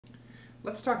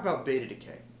Let's talk about beta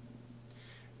decay.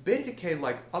 Beta decay,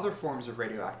 like other forms of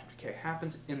radioactive decay,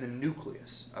 happens in the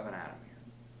nucleus of an atom here.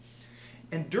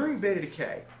 And during beta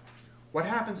decay, what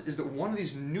happens is that one of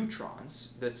these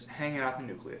neutrons that's hanging out in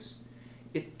the nucleus,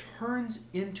 it turns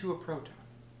into a proton.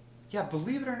 Yeah,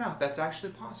 believe it or not, that's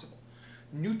actually possible.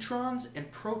 Neutrons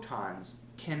and protons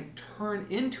can turn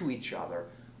into each other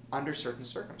under certain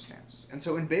circumstances. And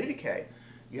so in beta decay,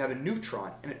 you have a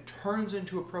neutron and it turns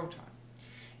into a proton.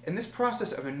 And this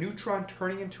process of a neutron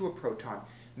turning into a proton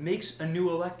makes a new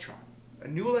electron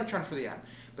for the atom.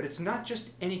 But it's not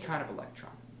just any kind of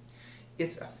electron.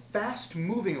 It's a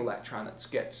fast-moving electron that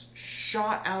gets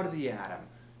shot out of the atom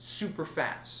super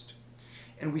fast.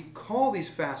 And we call these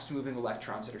fast-moving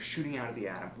electrons that are shooting out of the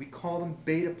atom, we call them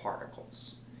beta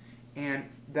particles. And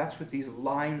that's what these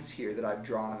lines here that I've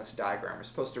drawn on this diagram are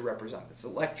supposed to represent. This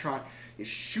electron is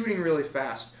shooting really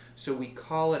fast, so we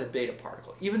call it a beta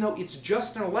particle. Even though it's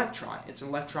just an electron, it's an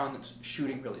electron that's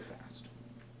shooting really fast.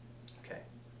 Okay.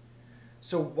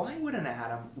 So why would an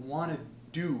atom want to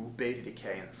do beta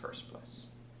decay in the first place?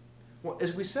 Well,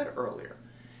 as we said earlier,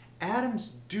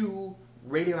 atoms do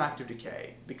radioactive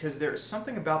decay because there is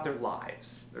something about their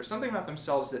lives, there's something about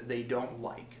themselves that they don't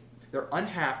like. They're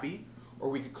unhappy, or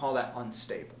we could call that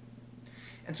unstable.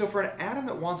 And so for an atom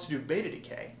that wants to do beta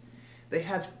decay, they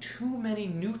have too many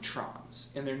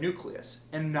neutrons in their nucleus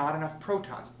and not enough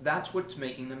protons. That's what's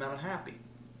making them unhappy.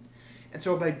 And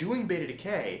so by doing beta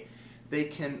decay, they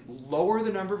can lower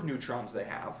the number of neutrons they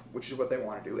have, which is what they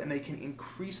want to do, and they can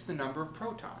increase the number of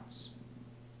protons.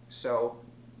 So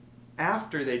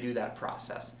after they do that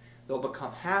process, they'll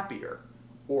become happier,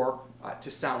 or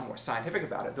to sound more scientific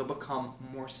about it, they'll become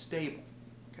more stable.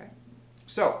 Okay?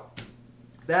 So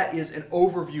that is an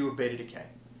overview of beta decay.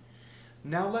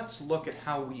 Now let's look at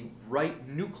how we write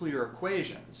nuclear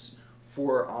equations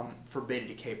for beta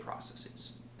decay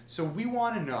processes. So we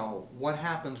want to know what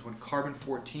happens when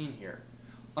carbon-14 here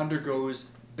undergoes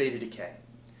beta decay.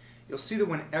 You'll see that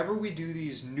whenever we do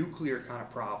these nuclear kind of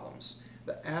problems,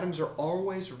 the atoms are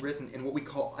always written in what we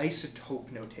call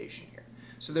isotope notation here.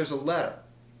 So there's a letter,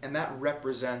 and that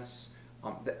represents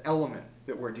the element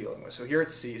that we're dealing with. So here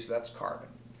it's C, so that's carbon.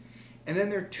 And then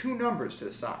there are two numbers to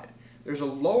the side. There's a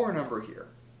lower number here,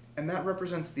 and that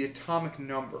represents the atomic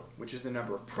number, which is the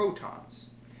number of protons.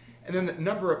 And then the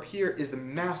number up here is the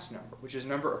mass number, which is the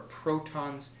number of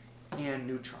protons and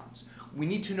neutrons. We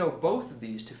need to know both of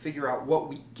these to figure out what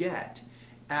we get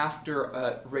after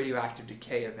a radioactive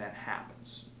decay event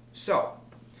happens. So,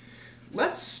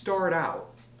 let's start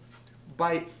out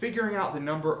by figuring out the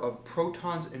number of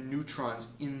protons and neutrons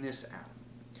in this atom.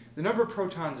 The number of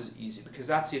protons is easy because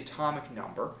that's the atomic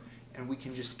number, and we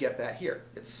can just get that here.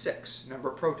 It's 6,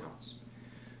 number of protons.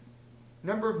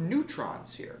 Number of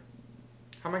neutrons here.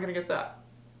 How am I going to get that?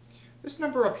 This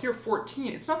number up here,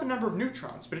 14, it's not the number of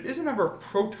neutrons, but it is a number of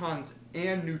protons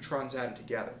and neutrons added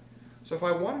together. So if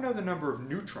I want to know the number of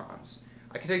neutrons,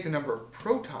 I can take the number of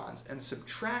protons and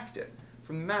subtract it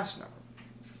from the mass number.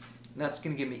 And that's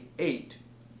going to give me 8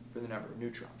 for the number of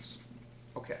neutrons.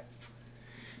 Okay.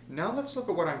 Now let's look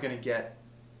at what I'm going to get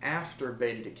after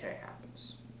beta decay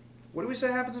happens. What do we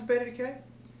say happens in beta decay?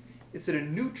 It's that a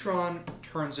neutron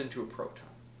turns into a proton.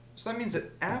 So that means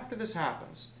that after this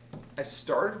happens, I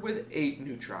started with 8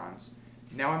 neutrons,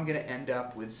 now I'm going to end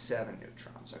up with 7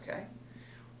 neutrons, okay?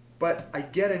 But I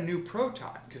get a new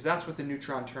proton, because that's what the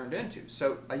neutron turned into.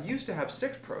 So I used to have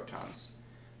 6 protons,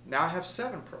 now I have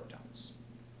 7 protons.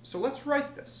 So let's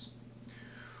write this.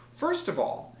 First of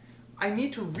all, I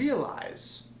need to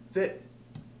realize that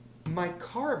my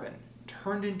carbon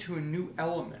turned into a new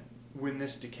element when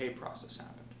this decay process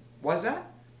happened. Why is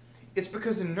that? It's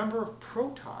because the number of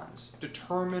protons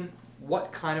determine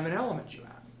what kind of an element you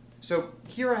have. So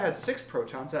here I had 6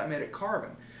 protons, that made it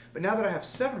carbon. But now that I have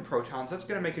 7 protons, that's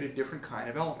going to make it a different kind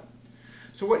of element.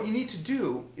 So what you need to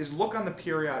do is look on the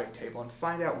periodic table and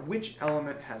find out which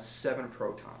element has 7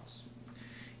 protons.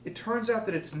 It turns out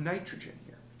that it's nitrogen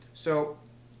here. So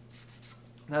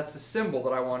that's the symbol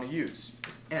that I want to use,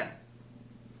 is N.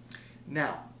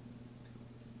 Now,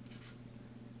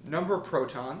 number of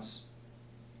protons,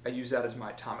 I use that as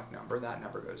my atomic number, that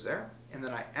number goes there. And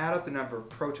then I add up the number of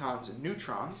protons and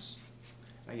neutrons,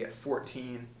 and I get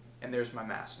 14, and there's my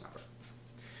mass number.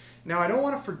 Now I don't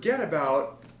want to forget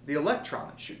about the electron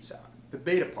that shoots out, the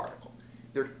beta particle.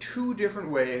 There are 2 different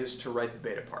ways to write the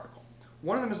beta particle.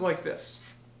 One of them is like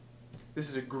this. This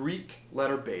is a Greek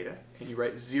letter beta, and you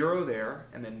write 0 there,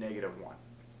 and then -1.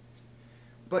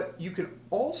 But you can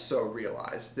also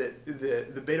realize that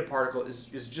the beta particle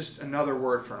is just another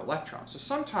word for an electron. So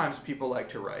sometimes people like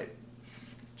to write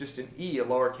just an e, a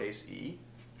lowercase e,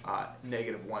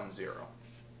 -1, 0.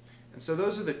 And so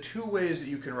those are the two ways that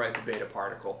you can write the beta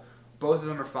particle. Both of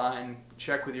them are fine.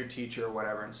 Check with your teacher or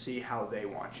whatever and see how they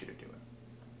want you to do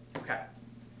it. Okay.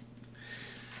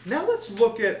 Now let's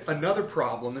look at another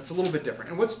problem that's a little bit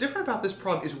different. And what's different about this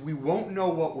problem is we won't know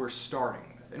what we're starting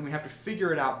with, and we have to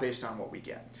figure it out based on what we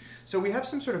get. So we have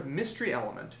some sort of mystery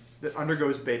element that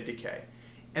undergoes beta decay,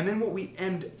 and then what we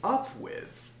end up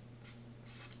with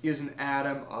is an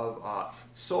atom of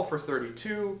sulfur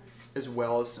 32, as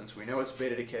well as, since we know it's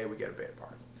beta decay, we get a beta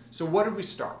particle. So what did we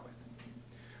start with?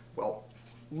 Well,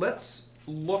 let's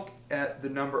look at the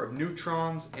number of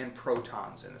neutrons and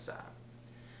protons in this atom.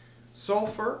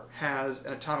 Sulfur has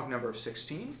an atomic number of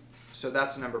 16, so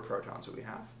that's the number of protons that we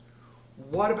have.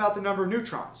 What about the number of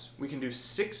neutrons? We can do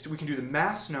the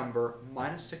mass number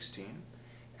minus 16,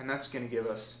 and that's going to give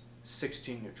us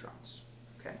 16 neutrons.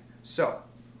 Okay? So,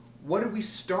 what did we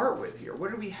start with here?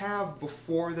 What did we have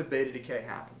before the beta decay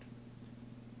happened?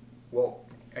 Well,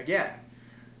 again,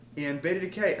 in beta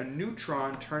decay, a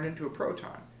neutron turned into a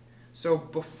proton. So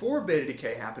before beta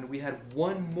decay happened, we had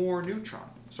one more neutron.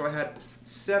 So I had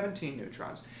 17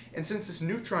 neutrons. And since this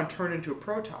neutron turned into a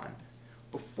proton,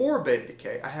 before beta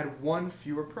decay, I had one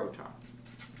fewer proton.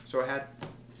 So I had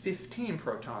 15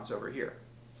 protons over here.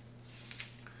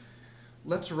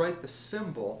 Let's write the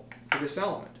symbol for this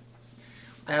element.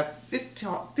 I have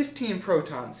 15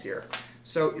 protons here.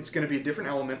 So it's going to be a different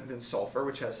element than sulfur,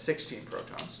 which has 16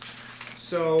 protons.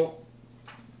 So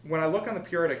when I look on the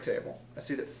periodic table, I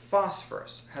see that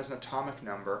phosphorus has an atomic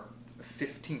number of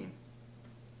 15.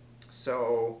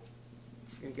 So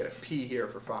you can get a P here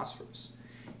for phosphorus.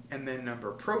 And then number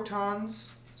of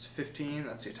protons is 15,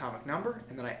 that's the atomic number.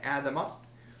 And then I add them up,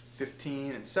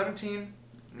 15 and 17,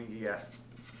 and you get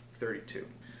 32.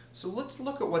 So let's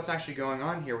look at what's actually going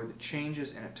on here with the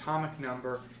changes in atomic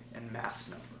number and mass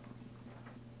number.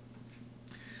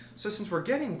 So since we're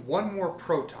getting one more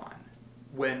proton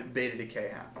when beta decay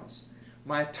happens,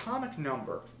 my atomic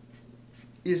number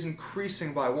is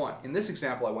increasing by 1. In this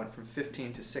example, I went from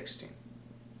 15 to 16.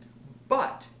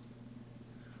 But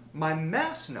my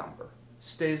mass number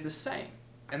stays the same.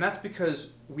 And that's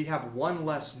because we have one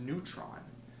less neutron,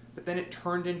 but then it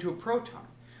turned into a proton.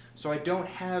 So I don't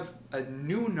have a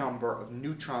new number of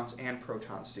neutrons and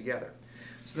protons together.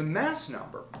 So the mass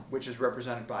number, which is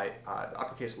represented by the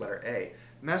uppercase letter A,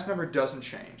 mass number doesn't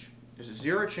change. There's a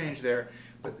 0 change there,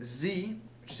 but Z,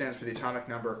 which stands for the atomic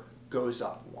number, goes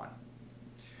up 1.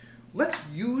 Let's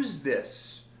use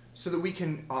this so that we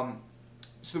can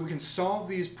solve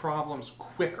these problems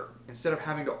quicker instead of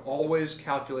having to always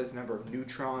calculate the number of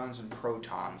neutrons and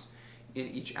protons in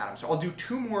each atom. So I'll do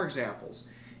 2 more examples,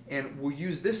 and we'll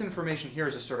use this information here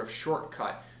as a sort of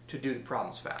shortcut to do the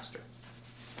problems faster.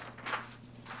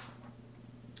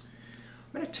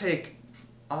 I'm going to take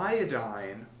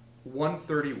iodine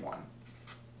 131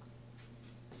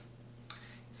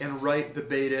 and write the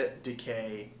beta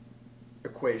decay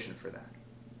equation for that.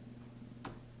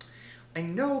 I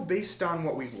know based on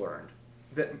what we've learned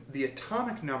that the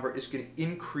atomic number is going to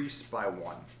increase by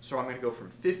 1. So I'm going to go from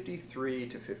 53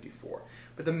 to 54.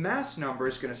 But the mass number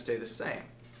is going to stay the same.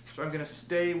 So I'm going to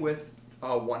stay with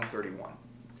 131.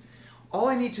 All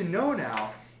I need to know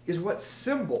now is what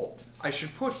symbol I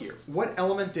should put here. What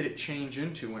element did it change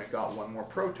into when it got one more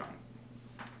proton?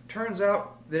 Turns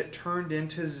out that it turned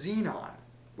into xenon,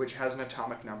 which has an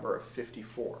atomic number of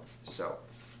 54. So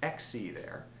Xe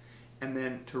there. And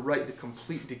then to write the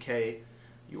complete decay,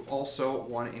 you also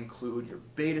want to include your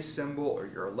beta symbol or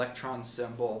your electron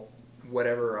symbol,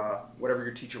 whatever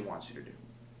your teacher wants you to do.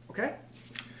 Okay?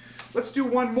 Let's do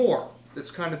one more.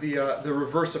 That's kind of the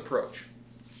reverse approach.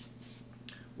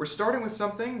 We're starting with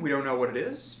something, we don't know what it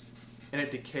is, and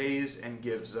it decays and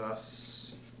gives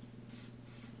us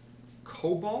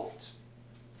cobalt,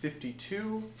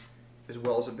 52, as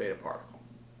well as a beta particle.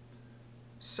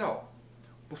 So,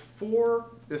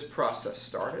 before this process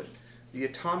started, the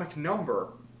atomic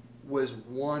number was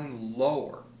 1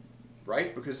 lower,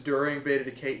 right? Because during beta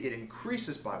decay it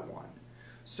increases by 1.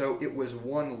 So it was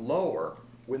 1 lower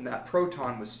when that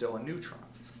proton was still a neutron.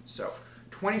 So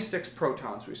 26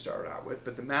 protons we started out with,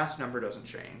 but the mass number doesn't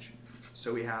change.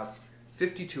 So we have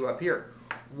 52 up here.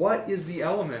 What is the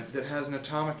element that has an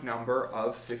atomic number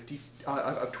of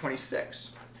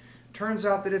 26? Turns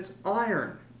out that it's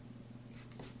iron,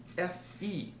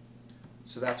 Fe.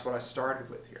 So that's what I started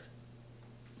with here.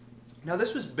 Now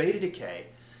this was beta decay.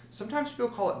 Sometimes people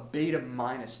call it beta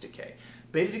minus decay.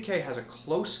 Beta decay has a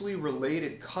closely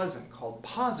related cousin called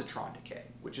positron decay,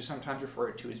 which is sometimes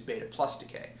referred to as beta plus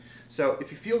decay. So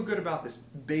if you feel good about this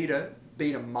beta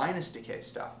minus decay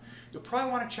stuff, you'll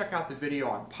probably want to check out the video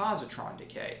on positron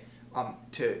decay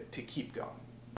to keep going.